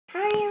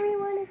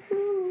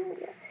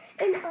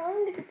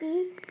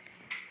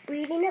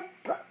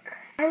a book.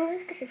 I'm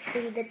just going to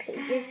read the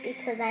pages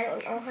because I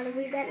don't know how to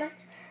read that much.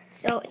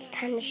 So it's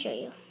time to show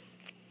you.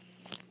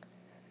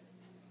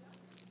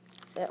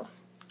 So.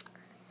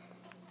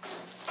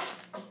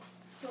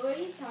 Who are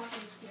you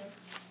talking to?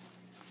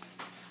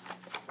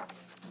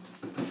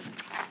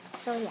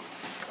 So yeah.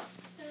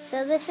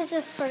 So this is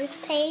the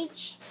first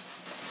page.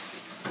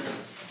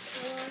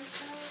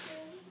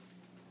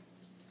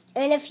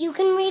 And if you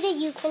can read it,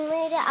 you can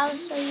read it. I'll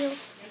show you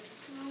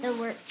the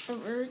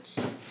words.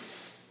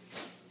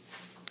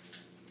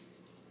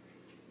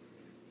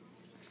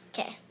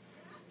 Okay.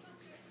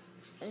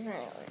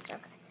 Okay.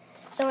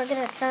 So we're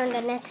gonna turn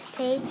the next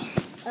page.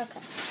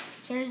 Okay.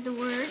 Here's the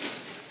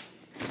words.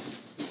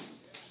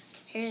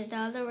 Here's the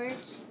other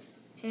words.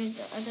 Here's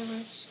the other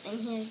words. And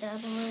here's the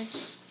other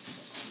words.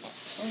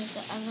 Here's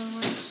the other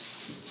words.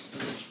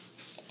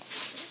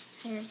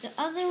 Here's the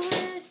other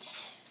words.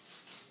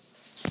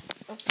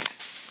 Okay.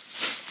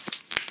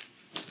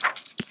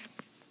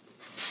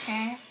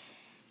 Okay.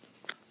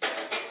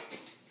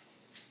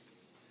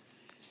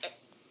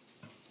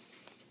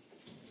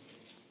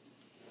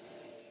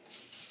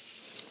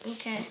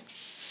 Okay.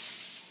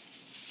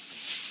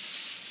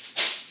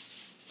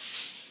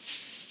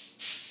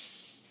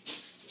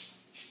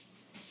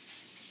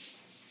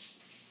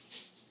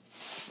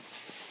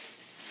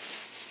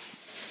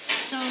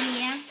 So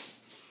yeah,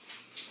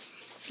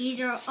 these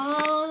are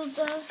all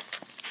the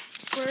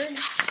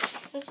words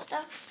and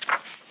stuff.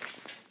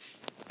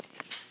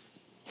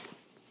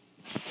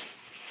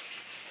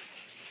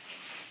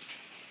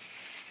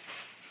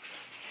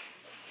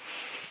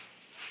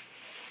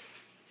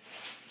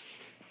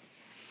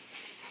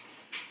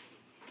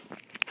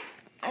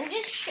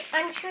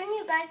 I'm showing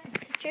you guys the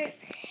pictures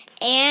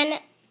and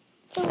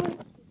the words.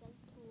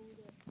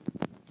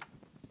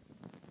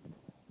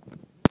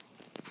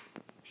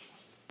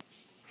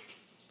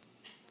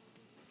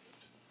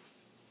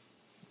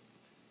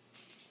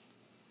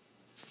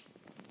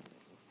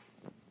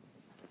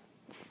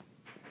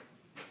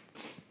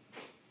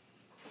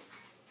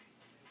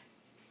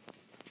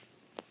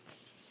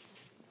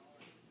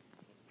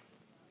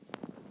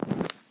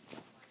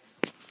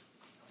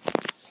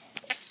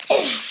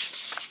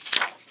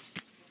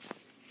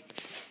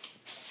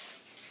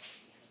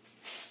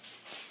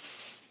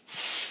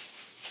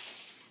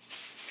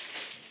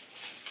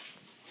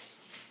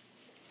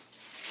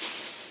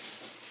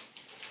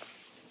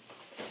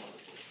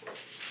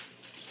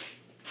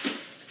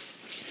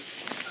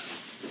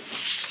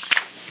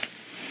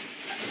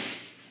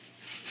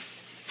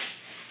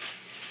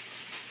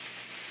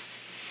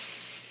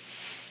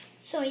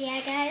 So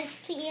yeah, guys,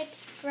 please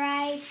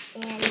subscribe,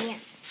 and yeah,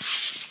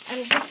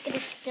 I'm just gonna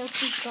still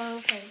keep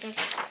going because there's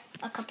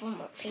a couple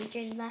more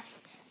pages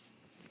left.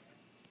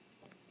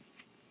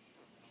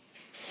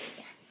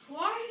 Yeah. Who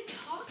are you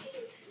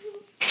talking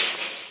to?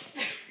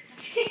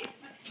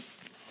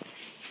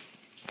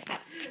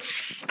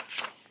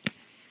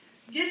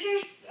 Get your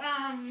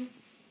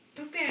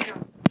poop bag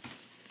out,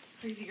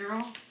 crazy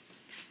girl.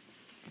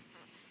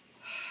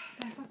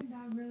 That fucking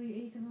dog really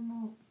ate the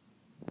remote.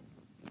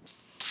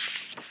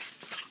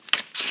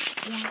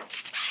 Yeah.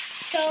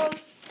 So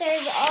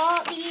there's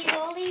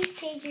all these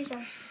pages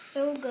are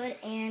so good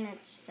and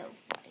it's so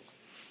funny.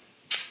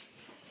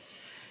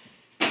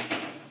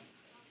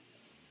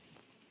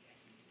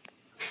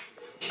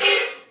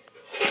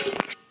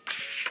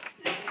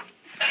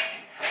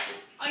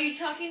 Are you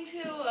talking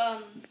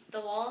to the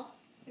wall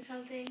or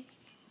something?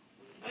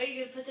 Are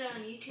you gonna put that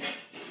on YouTube?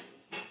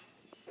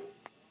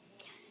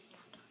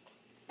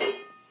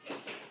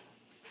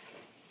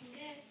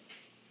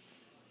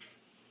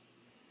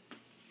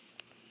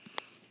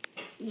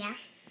 Yeah.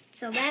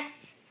 So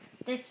that's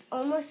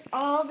almost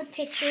all the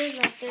pictures.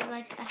 Like there's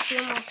like a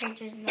few more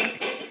pictures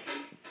left.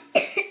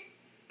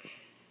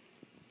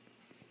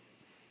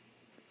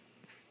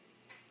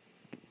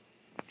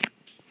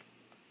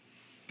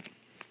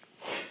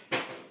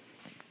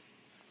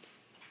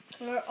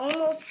 We're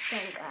almost done,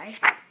 guys.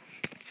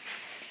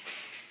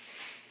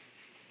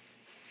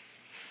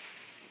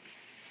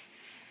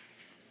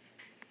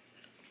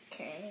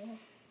 Okay. Are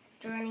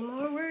there any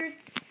more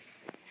words?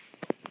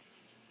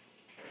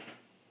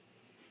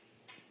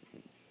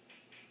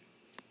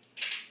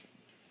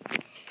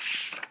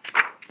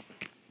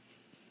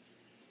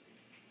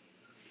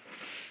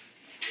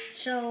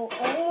 So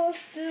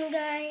almost done,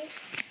 guys.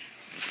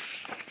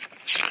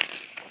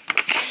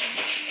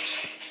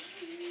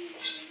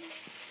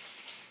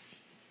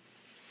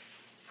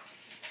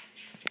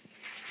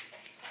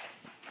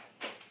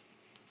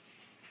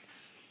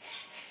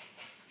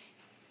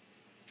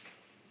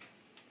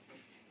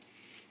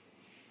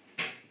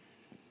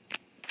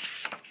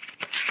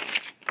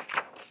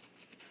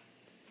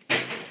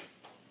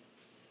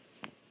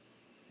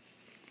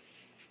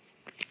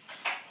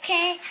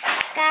 Okay,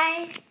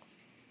 guys,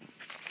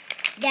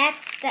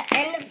 that's the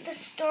end of the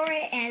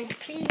story, and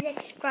please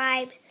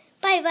subscribe.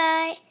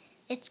 Bye-bye.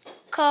 It's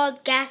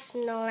called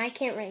gaston. I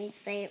can't really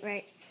say it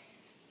right.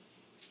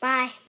 Bye.